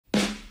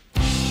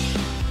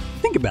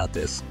Think about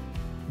this.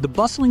 The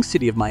bustling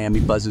city of Miami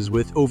buzzes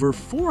with over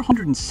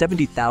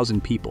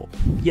 470,000 people,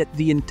 yet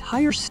the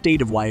entire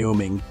state of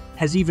Wyoming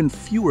has even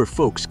fewer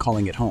folks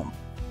calling it home.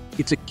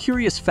 It's a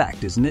curious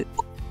fact, isn't it?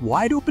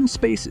 Wide open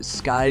spaces,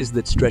 skies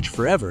that stretch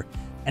forever,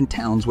 and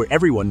towns where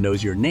everyone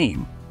knows your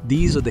name.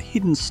 These are the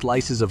hidden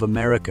slices of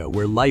America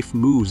where life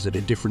moves at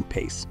a different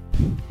pace.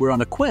 We're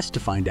on a quest to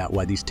find out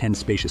why these 10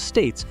 spacious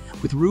states,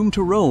 with room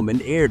to roam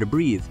and air to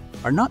breathe,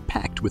 are not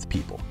packed with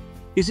people.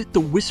 Is it the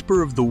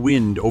whisper of the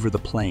wind over the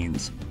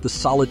plains, the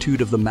solitude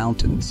of the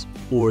mountains,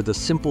 or the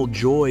simple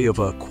joy of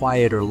a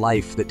quieter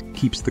life that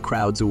keeps the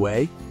crowds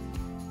away?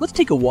 Let's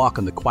take a walk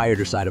on the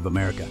quieter side of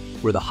America,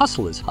 where the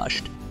hustle is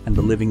hushed and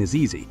the living is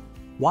easy.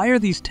 Why are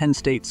these 10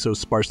 states so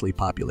sparsely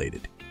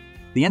populated?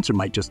 The answer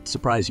might just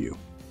surprise you.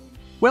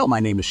 Well, my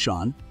name is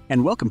Sean,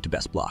 and welcome to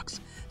Best Blocks.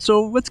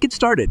 So let's get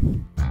started.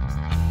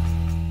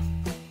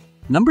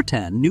 Number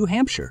 10, New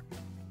Hampshire,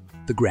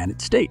 the Granite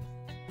State,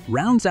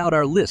 rounds out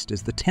our list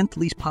as the 10th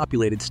least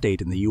populated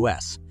state in the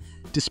U.S.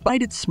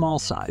 Despite its small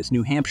size,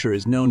 New Hampshire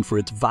is known for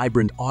its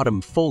vibrant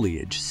autumn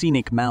foliage,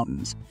 scenic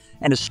mountains,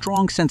 and a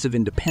strong sense of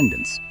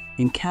independence,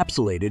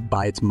 encapsulated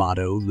by its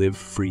motto, "Live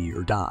free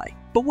or die."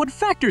 But what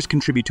factors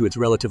contribute to its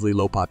relatively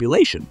low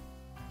population?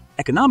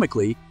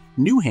 Economically,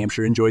 New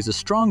Hampshire enjoys a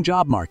strong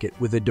job market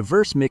with a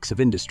diverse mix of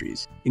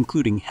industries,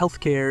 including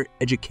healthcare,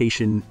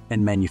 education,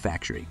 and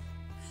manufacturing.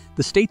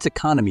 The state's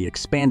economy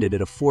expanded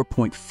at a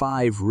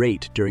 4.5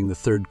 rate during the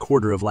third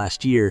quarter of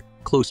last year,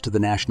 close to the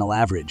national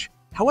average.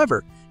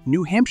 However,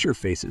 New Hampshire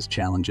faces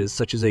challenges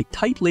such as a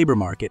tight labor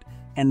market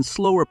and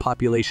slower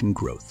population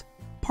growth,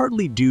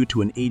 partly due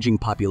to an aging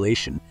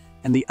population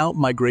and the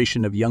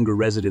outmigration of younger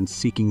residents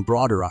seeking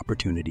broader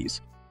opportunities.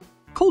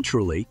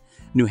 Culturally,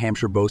 New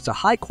Hampshire boasts a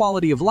high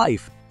quality of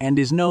life and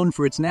is known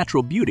for its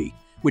natural beauty,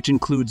 which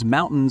includes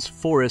mountains,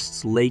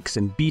 forests, lakes,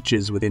 and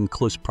beaches within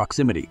close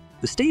proximity.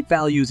 The state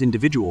values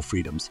individual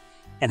freedoms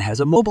and has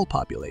a mobile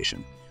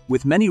population,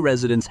 with many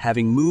residents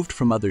having moved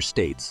from other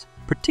states,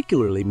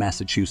 particularly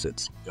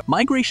Massachusetts.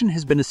 Migration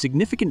has been a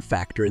significant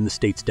factor in the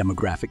state's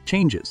demographic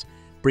changes,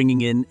 bringing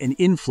in an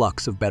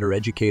influx of better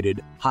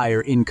educated,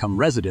 higher-income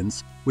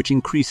residents, which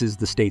increases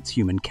the state's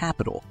human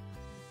capital.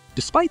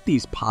 Despite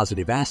these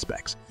positive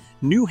aspects,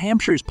 New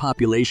Hampshire's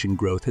population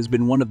growth has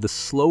been one of the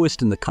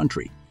slowest in the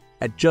country,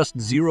 at just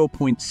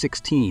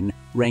 0.16,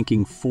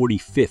 ranking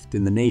 45th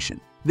in the nation.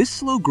 This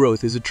slow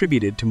growth is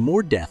attributed to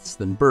more deaths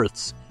than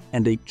births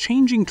and a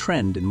changing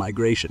trend in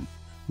migration,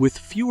 with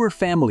fewer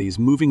families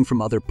moving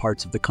from other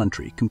parts of the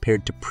country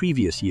compared to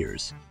previous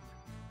years.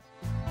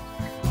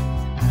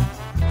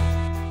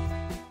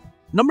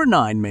 Number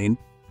 9, Maine,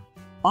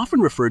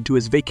 often referred to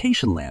as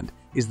Vacation Land,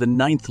 is the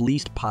 9th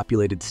least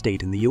populated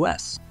state in the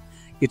U.S.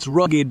 Its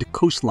rugged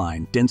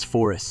coastline, dense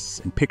forests,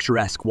 and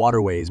picturesque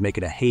waterways make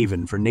it a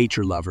haven for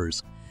nature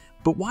lovers.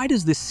 But why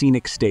does this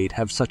scenic state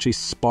have such a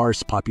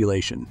sparse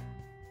population?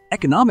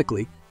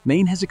 Economically,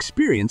 Maine has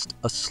experienced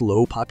a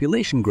slow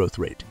population growth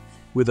rate,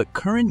 with a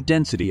current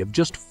density of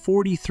just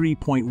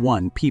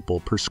 43.1 people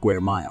per square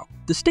mile.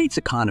 The state's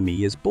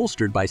economy is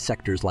bolstered by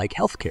sectors like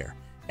healthcare,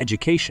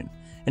 education,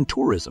 and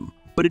tourism,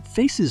 but it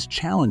faces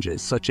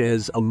challenges such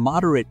as a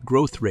moderate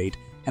growth rate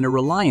and a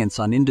reliance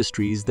on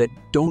industries that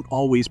don't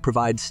always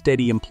provide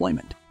steady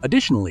employment.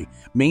 Additionally,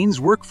 Maine's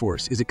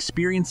workforce is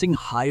experiencing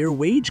higher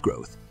wage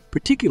growth,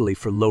 particularly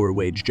for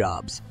lower-wage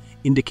jobs,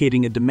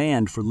 indicating a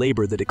demand for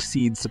labor that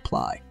exceeds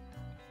supply.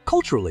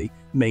 Culturally,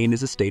 Maine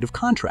is a state of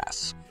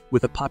contrasts,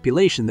 with a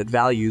population that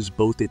values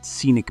both its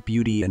scenic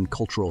beauty and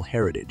cultural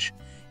heritage.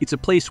 It's a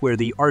place where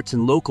the arts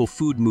and local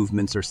food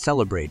movements are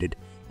celebrated,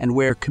 and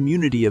where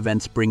community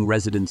events bring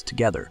residents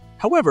together.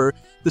 However,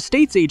 the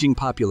state's aging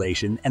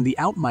population and the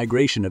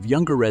outmigration of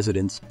younger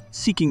residents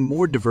seeking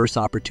more diverse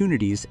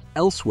opportunities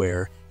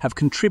elsewhere have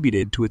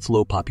contributed to its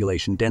low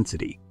population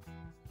density.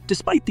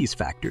 Despite these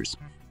factors,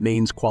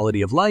 Maine's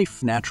quality of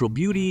life, natural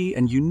beauty,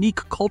 and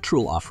unique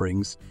cultural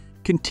offerings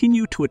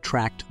continue to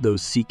attract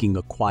those seeking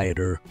a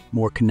quieter,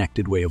 more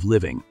connected way of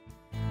living.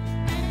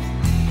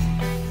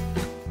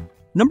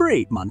 Number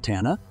 8,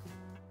 Montana.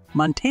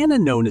 Montana,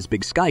 known as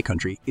Big Sky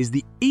Country, is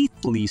the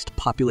 8th least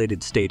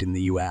populated state in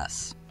the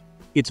U.S.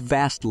 Its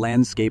vast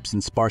landscapes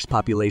and sparse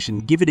population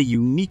give it a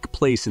unique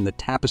place in the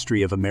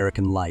tapestry of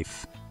American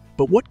life.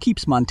 But what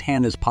keeps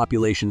Montana's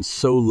population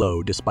so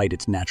low despite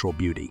its natural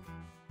beauty?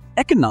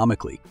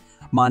 Economically,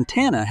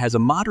 Montana has a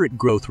moderate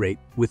growth rate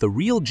with a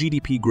real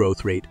GDP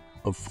growth rate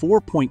of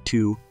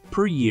 4.2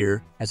 per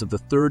year as of the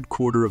third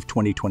quarter of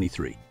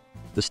 2023.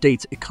 The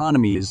state's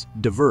economy is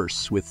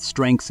diverse, with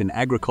strengths in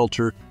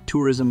agriculture,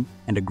 tourism,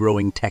 and a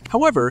growing tech.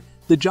 However,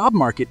 the job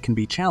market can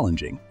be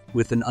challenging,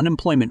 with an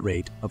unemployment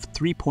rate of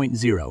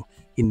 3.0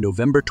 in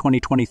November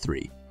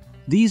 2023.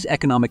 These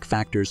economic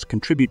factors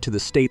contribute to the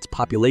state's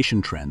population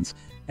trends,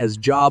 as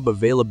job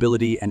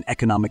availability and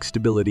economic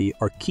stability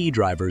are key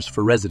drivers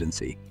for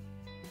residency.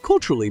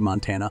 Culturally,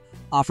 Montana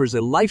offers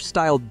a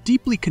lifestyle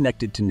deeply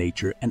connected to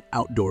nature and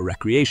outdoor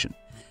recreation.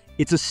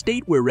 It's a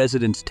state where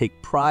residents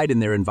take pride in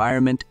their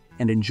environment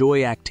and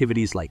enjoy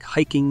activities like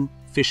hiking,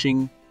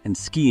 fishing, and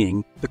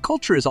skiing, the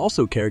culture is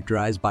also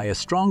characterized by a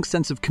strong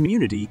sense of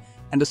community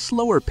and a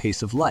slower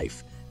pace of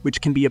life,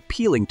 which can be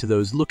appealing to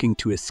those looking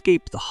to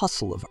escape the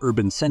hustle of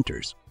urban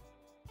centers.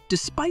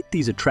 Despite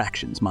these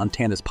attractions,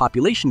 Montana's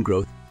population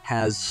growth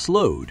has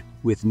slowed,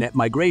 with net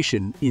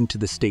migration into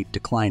the state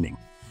declining.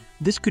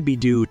 This could be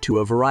due to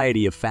a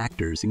variety of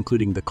factors,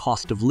 including the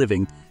cost of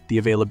living, the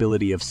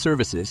availability of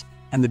services,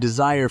 and the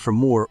desire for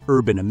more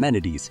urban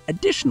amenities.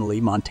 Additionally,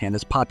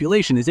 Montana's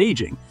population is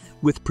aging,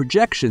 with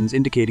projections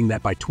indicating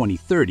that by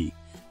 2030,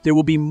 there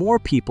will be more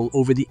people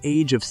over the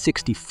age of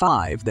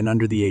 65 than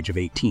under the age of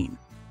 18.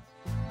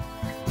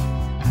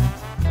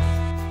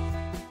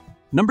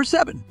 Number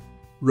 7.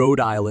 Rhode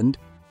Island.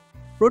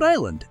 Rhode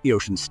Island, the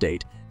ocean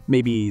state,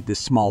 may be the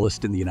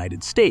smallest in the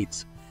United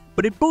States,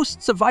 but it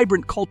boasts a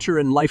vibrant culture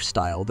and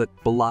lifestyle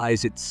that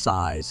belies its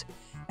size.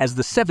 As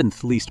the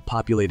 7th least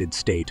populated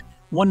state,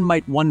 one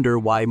might wonder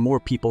why more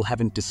people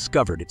haven't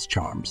discovered its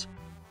charms.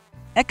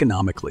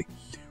 Economically,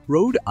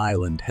 Rhode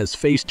Island has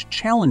faced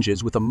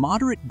challenges with a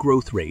moderate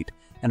growth rate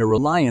and a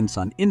reliance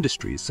on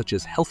industries such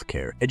as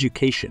healthcare,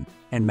 education,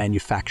 and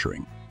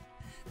manufacturing.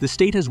 The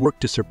state has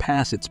worked to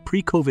surpass its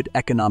pre-COVID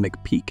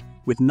economic peak,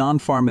 with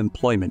non-farm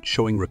employment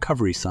showing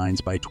recovery signs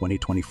by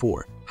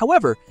 2024.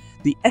 However,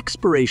 the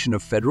expiration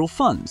of federal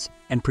funds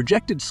and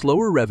projected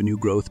slower revenue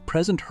growth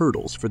present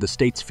hurdles for the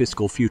state's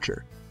fiscal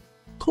future.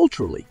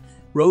 Culturally,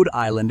 Rhode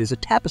Island is a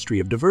tapestry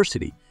of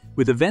diversity,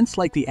 with events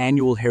like the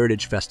annual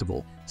Heritage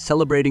Festival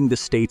celebrating the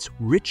state's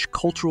rich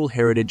cultural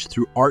heritage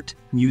through art,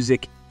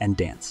 music, and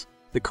dance.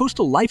 The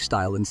coastal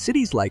lifestyle in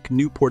cities like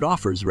Newport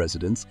offers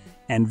residents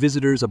and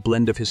visitors a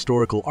blend of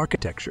historical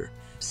architecture,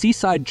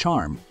 seaside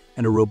charm,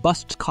 and a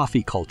robust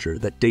coffee culture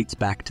that dates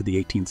back to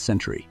the 18th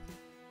century.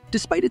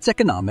 Despite its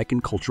economic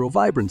and cultural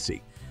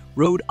vibrancy,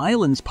 Rhode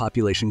Island's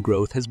population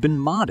growth has been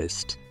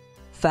modest.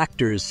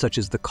 Factors such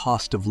as the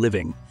cost of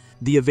living,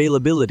 the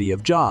availability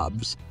of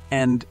jobs,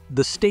 and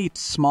the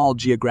state's small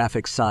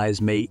geographic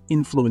size may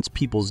influence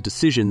people's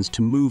decisions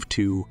to move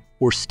to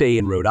or stay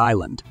in Rhode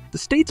Island. The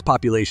state's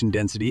population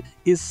density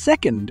is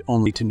second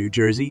only to New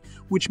Jersey,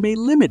 which may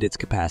limit its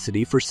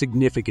capacity for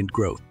significant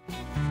growth.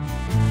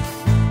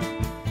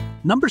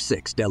 Number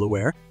 6,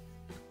 Delaware.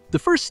 The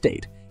first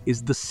state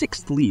is the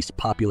 6th least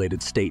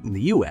populated state in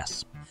the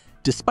U.S.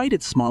 Despite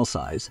its small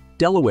size,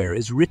 Delaware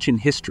is rich in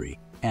history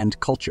and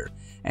culture,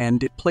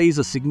 and it plays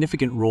a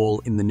significant role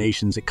in the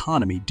nation's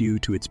economy due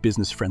to its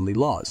business-friendly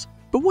laws.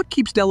 But what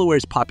keeps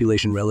Delaware's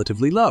population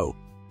relatively low?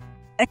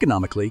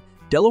 Economically,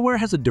 Delaware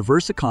has a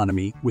diverse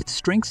economy with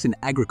strengths in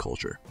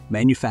agriculture,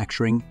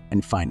 manufacturing,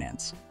 and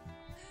finance.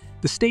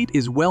 The state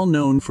is well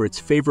known for its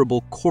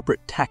favorable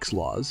corporate tax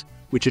laws,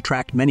 which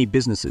attract many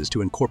businesses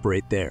to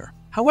incorporate there.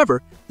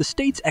 However, the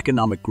state's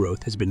economic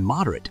growth has been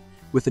moderate,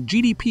 with a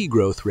GDP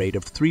growth rate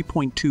of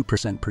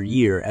 3.2% per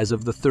year as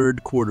of the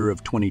third quarter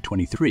of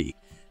 2023.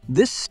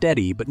 This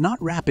steady but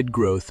not rapid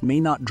growth may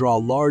not draw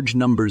large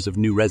numbers of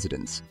new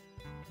residents.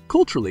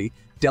 Culturally,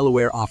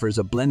 Delaware offers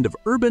a blend of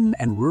urban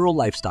and rural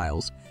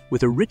lifestyles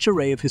with a rich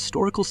array of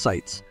historical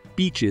sites,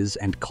 beaches,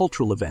 and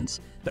cultural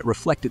events that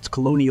reflect its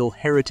colonial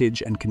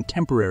heritage and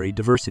contemporary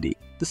diversity.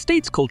 The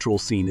state's cultural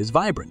scene is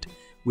vibrant,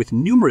 with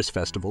numerous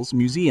festivals,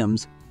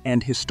 museums,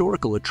 and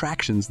historical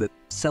attractions that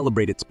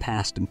celebrate its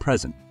past and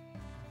present.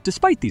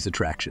 Despite these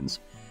attractions,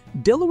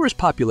 Delaware's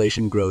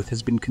population growth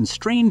has been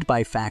constrained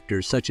by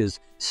factors such as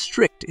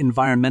strict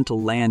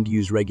environmental land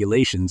use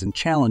regulations and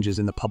challenges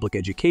in the public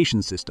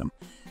education system,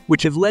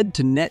 which have led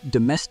to net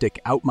domestic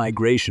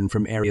outmigration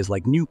from areas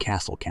like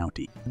Newcastle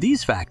County.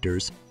 These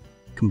factors,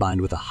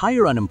 combined with a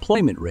higher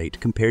unemployment rate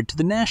compared to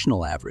the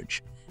national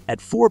average, at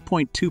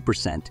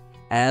 4.2%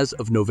 as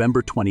of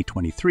November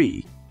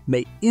 2023,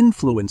 may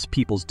influence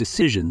people's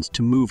decisions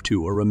to move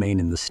to or remain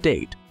in the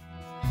state.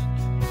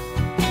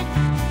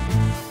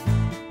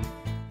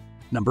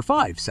 Number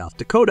 5, South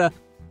Dakota.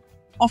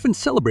 Often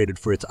celebrated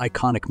for its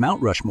iconic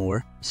Mount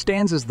Rushmore,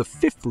 stands as the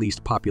 5th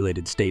least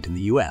populated state in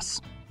the U.S.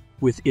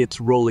 With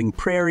its rolling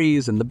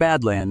prairies and the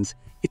Badlands,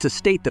 it's a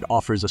state that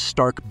offers a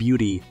stark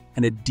beauty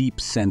and a deep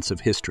sense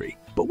of history.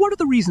 But what are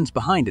the reasons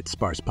behind its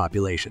sparse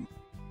population?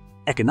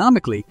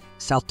 Economically,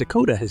 South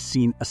Dakota has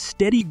seen a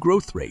steady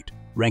growth rate,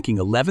 ranking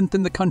 11th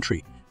in the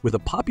country, with a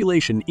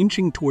population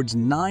inching towards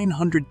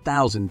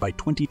 900,000 by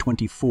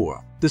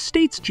 2024. The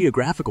state's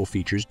geographical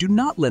features do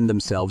not lend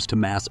themselves to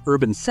mass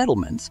urban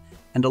settlements,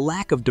 and a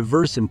lack of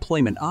diverse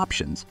employment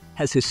options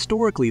has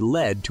historically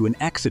led to an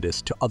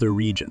exodus to other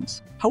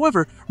regions.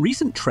 However,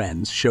 recent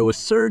trends show a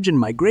surge in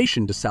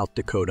migration to South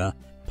Dakota,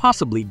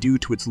 possibly due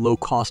to its low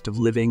cost of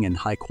living and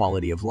high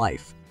quality of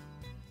life.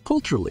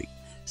 Culturally,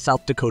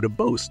 South Dakota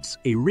boasts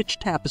a rich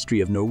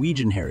tapestry of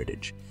Norwegian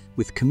heritage,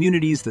 with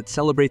communities that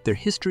celebrate their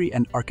history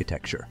and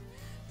architecture.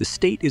 The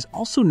state is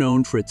also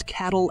known for its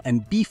cattle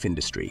and beef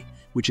industry,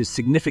 which is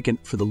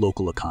significant for the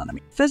local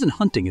economy. Pheasant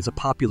hunting is a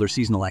popular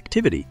seasonal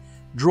activity,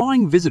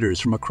 drawing visitors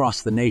from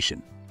across the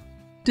nation.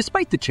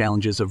 Despite the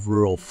challenges of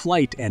rural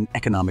flight and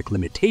economic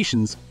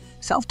limitations,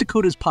 South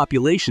Dakota's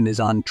population is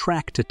on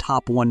track to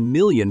top 1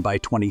 million by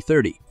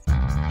 2030.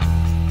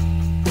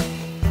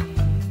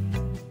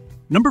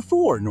 Number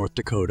 4, North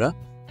Dakota.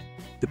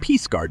 The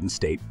Peace Garden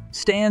State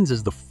stands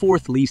as the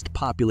 4th least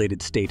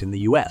populated state in the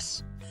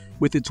U.S.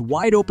 With its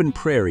wide-open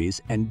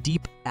prairies and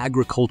deep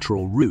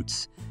agricultural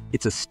roots,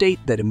 it's a state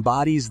that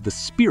embodies the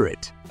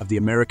spirit of the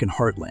American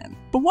heartland.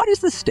 But why does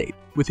this state,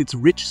 with its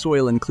rich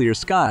soil and clear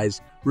skies,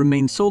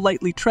 remain so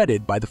lightly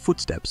treaded by the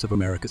footsteps of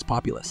America's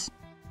populace?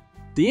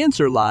 The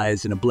answer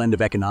lies in a blend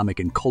of economic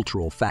and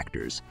cultural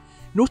factors.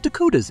 North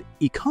Dakota's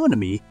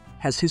economy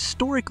has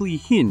historically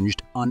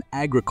hinged on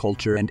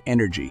agriculture and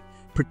energy,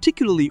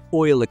 particularly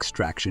oil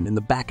extraction in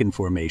the Bakken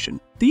Formation.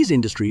 These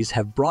industries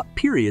have brought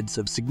periods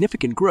of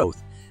significant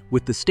growth,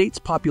 with the state's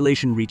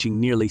population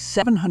reaching nearly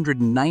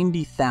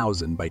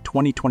 790,000 by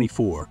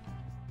 2024.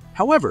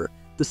 However,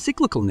 the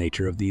cyclical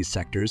nature of these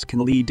sectors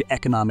can lead to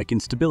economic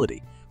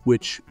instability,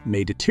 which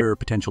may deter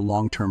potential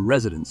long-term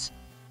residents.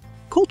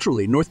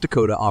 Culturally, North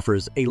Dakota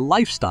offers a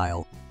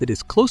lifestyle that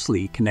is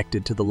closely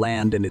connected to the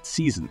land and its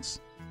seasons.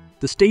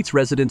 The state's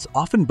residents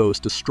often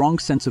boast a strong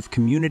sense of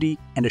community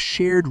and a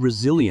shared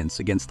resilience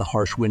against the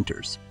harsh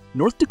winters.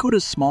 North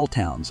Dakota's small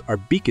towns are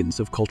beacons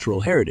of cultural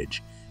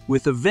heritage,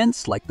 with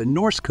events like the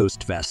Norse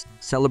Coast Fest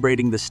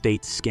celebrating the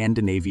state's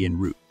Scandinavian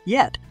root.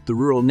 Yet, the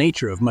rural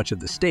nature of much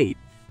of the state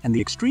and the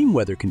extreme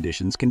weather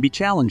conditions can be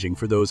challenging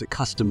for those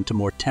accustomed to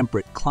more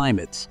temperate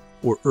climates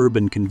or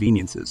urban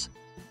conveniences.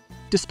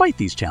 Despite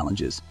these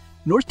challenges,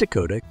 North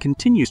Dakota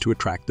continues to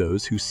attract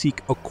those who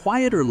seek a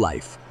quieter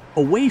life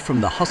away from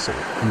the hustle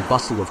and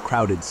bustle of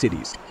crowded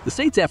cities. The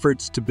state's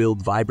efforts to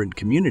build vibrant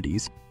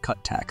communities,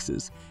 cut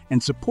taxes,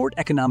 and support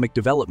economic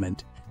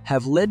development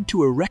have led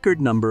to a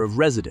record number of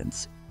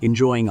residents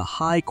enjoying a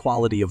high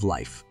quality of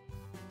life.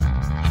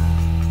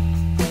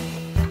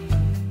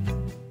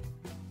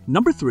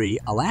 Number 3,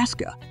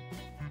 Alaska.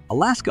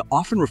 Alaska,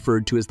 often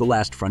referred to as the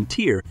last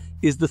frontier,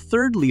 is the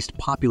 3rd least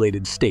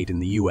populated state in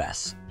the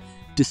U.S.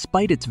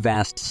 Despite its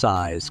vast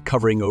size,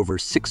 covering over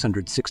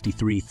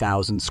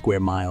 663,000 square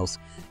miles,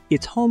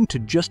 it's home to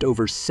just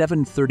over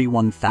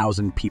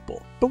 731,000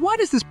 people. But why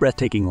does this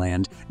breathtaking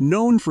land,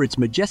 known for its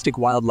majestic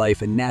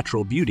wildlife and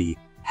natural beauty,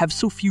 have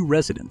so few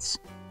residents?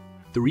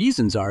 The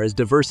reasons are as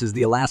diverse as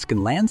the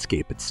Alaskan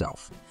landscape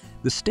itself.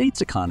 The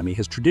state's economy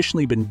has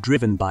traditionally been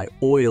driven by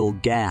oil,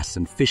 gas,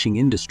 and fishing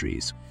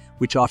industries,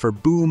 which offer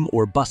boom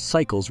or bust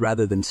cycles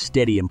rather than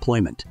steady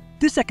employment.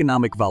 This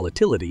economic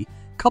volatility,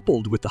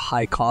 coupled with the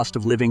high cost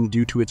of living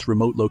due to its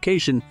remote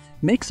location,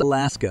 makes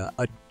Alaska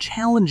a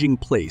challenging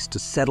place to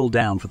settle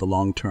down for the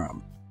long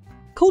term.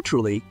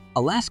 Culturally,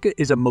 Alaska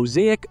is a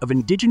mosaic of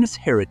indigenous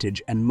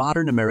heritage and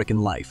modern American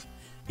life.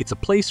 It's a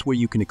place where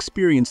you can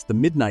experience the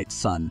midnight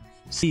sun,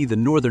 see the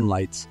northern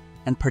lights,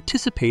 and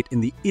participate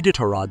in the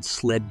Iditarod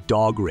sled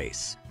dog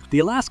race. The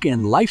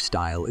Alaskan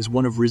lifestyle is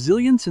one of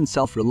resilience and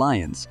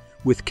self-reliance,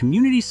 with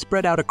communities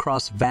spread out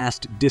across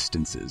vast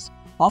distances,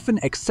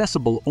 often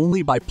accessible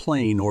only by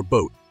plane or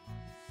boat.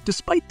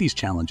 Despite these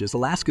challenges,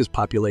 Alaska's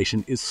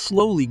population is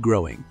slowly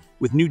growing,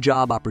 with new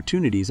job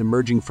opportunities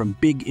emerging from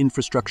big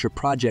infrastructure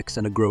projects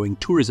and a growing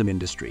tourism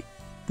industry.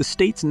 The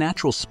state's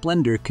natural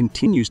splendor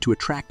continues to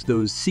attract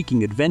those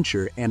seeking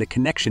adventure and a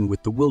connection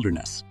with the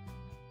wilderness.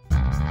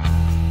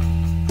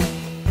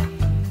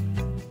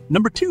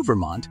 Number 2,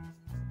 Vermont.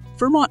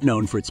 Vermont,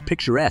 known for its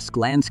picturesque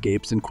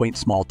landscapes and quaint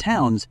small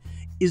towns,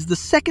 is the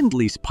 2nd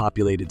least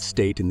populated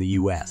state in the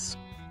U.S.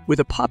 With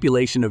a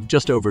population of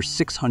just over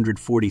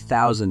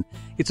 640,000,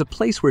 it's a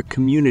place where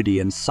community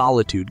and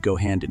solitude go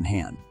hand in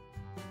hand.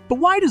 But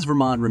why does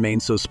Vermont remain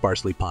so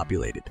sparsely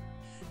populated?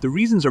 The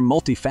reasons are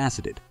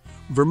multifaceted.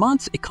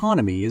 Vermont's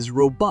economy is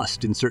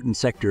robust in certain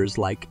sectors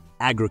like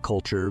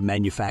agriculture,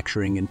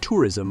 manufacturing, and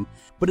tourism,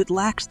 but it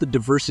lacks the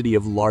diversity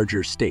of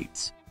larger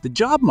states. The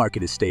job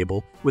market is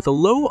stable, with a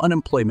low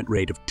unemployment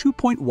rate of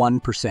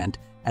 2.1%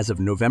 as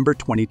of November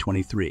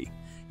 2023.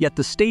 Yet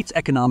the state's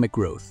economic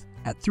growth,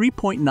 at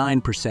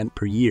 3.9%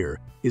 per year,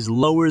 is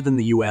lower than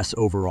the U.S.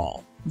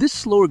 overall. This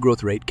slower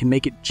growth rate can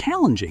make it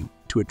challenging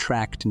to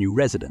attract new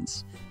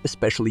residents,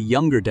 especially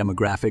younger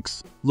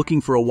demographics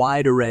looking for a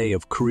wide array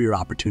of career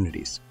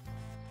opportunities.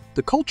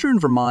 The culture in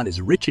Vermont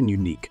is rich and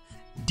unique,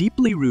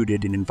 deeply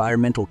rooted in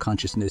environmental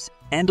consciousness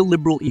and a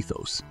liberal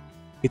ethos.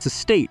 It's a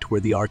state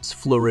where the arts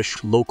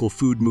flourish, local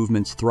food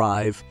movements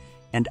thrive,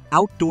 and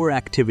outdoor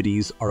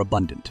activities are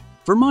abundant.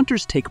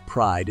 Vermonters take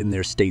pride in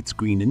their state's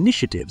green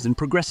initiatives and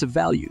progressive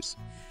values.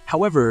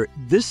 However,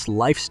 this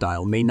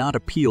lifestyle may not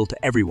appeal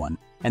to everyone,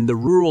 and the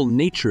rural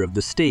nature of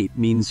the state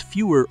means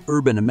fewer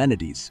urban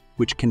amenities,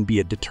 which can be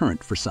a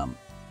deterrent for some.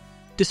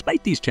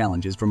 Despite these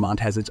challenges, Vermont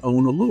has its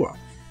own allure.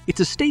 It's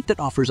a state that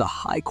offers a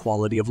high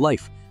quality of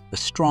life, a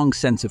strong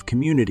sense of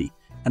community,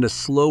 and a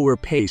slower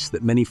pace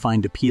that many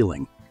find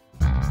appealing.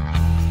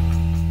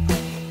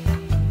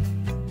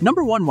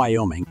 Number 1,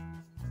 Wyoming.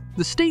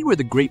 The state where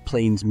the Great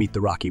Plains meet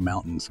the Rocky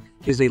Mountains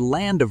is a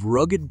land of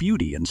rugged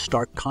beauty and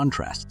stark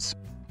contrasts.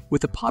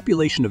 With a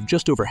population of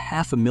just over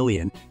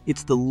 500,000,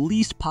 it's the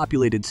least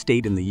populated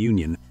state in the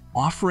Union,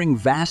 offering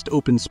vast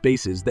open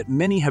spaces that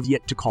many have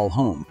yet to call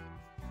home.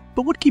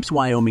 But what keeps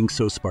Wyoming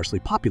so sparsely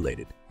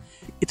populated?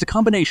 It's a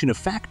combination of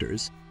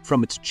factors,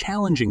 from its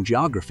challenging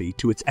geography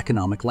to its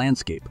economic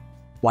landscape.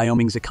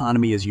 Wyoming's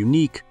economy is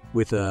unique,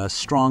 with a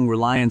strong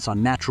reliance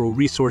on natural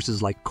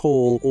resources like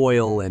coal,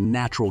 oil, and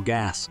natural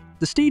gas.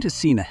 The state has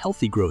seen a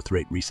healthy growth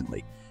rate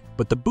recently,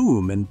 but the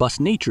boom and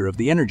bust nature of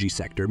the energy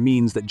sector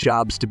means that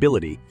job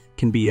stability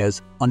can be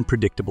as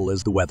unpredictable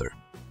as the weather.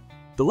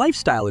 The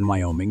lifestyle in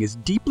Wyoming is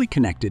deeply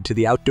connected to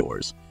the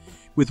outdoors,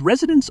 with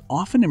residents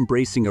often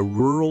embracing a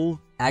rural,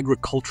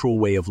 agricultural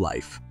way of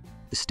life.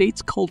 The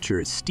state's culture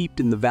is steeped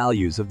in the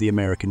values of the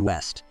American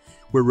West,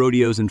 where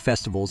rodeos and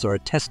festivals are a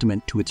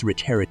testament to its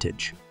rich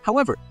heritage.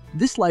 However,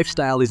 this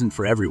lifestyle isn't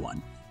for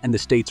everyone, and the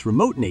state's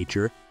remote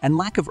nature and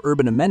lack of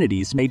urban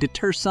amenities may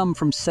deter some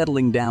from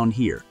settling down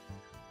here.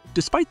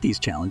 Despite these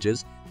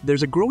challenges,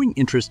 there's a growing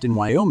interest in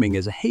Wyoming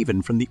as a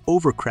haven from the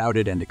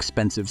overcrowded and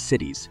expensive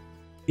cities.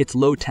 Its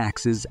low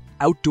taxes,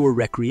 outdoor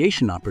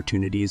recreation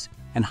opportunities,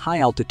 and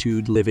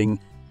high-altitude living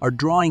are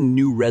drawing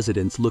new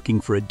residents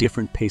looking for a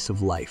different pace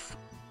of life.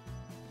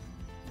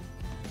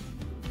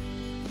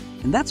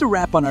 And that's a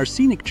wrap on our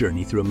scenic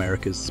journey through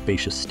America's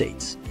spacious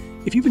states.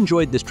 If you've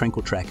enjoyed this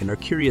tranquil trek and are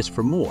curious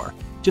for more,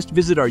 just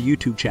visit our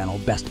YouTube channel,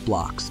 Best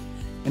Blocks.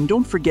 And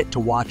don't forget to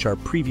watch our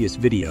previous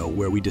video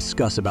where we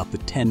discuss about the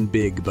 10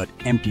 big but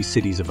empty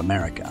cities of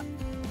America.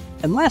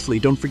 And lastly,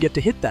 don't forget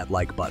to hit that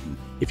like button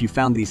if you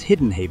found these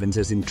hidden havens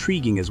as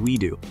intriguing as we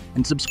do,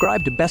 and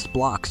subscribe to Best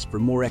Blocks for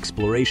more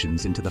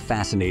explorations into the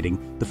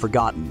fascinating, the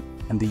forgotten,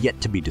 and the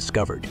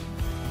yet-to-be-discovered.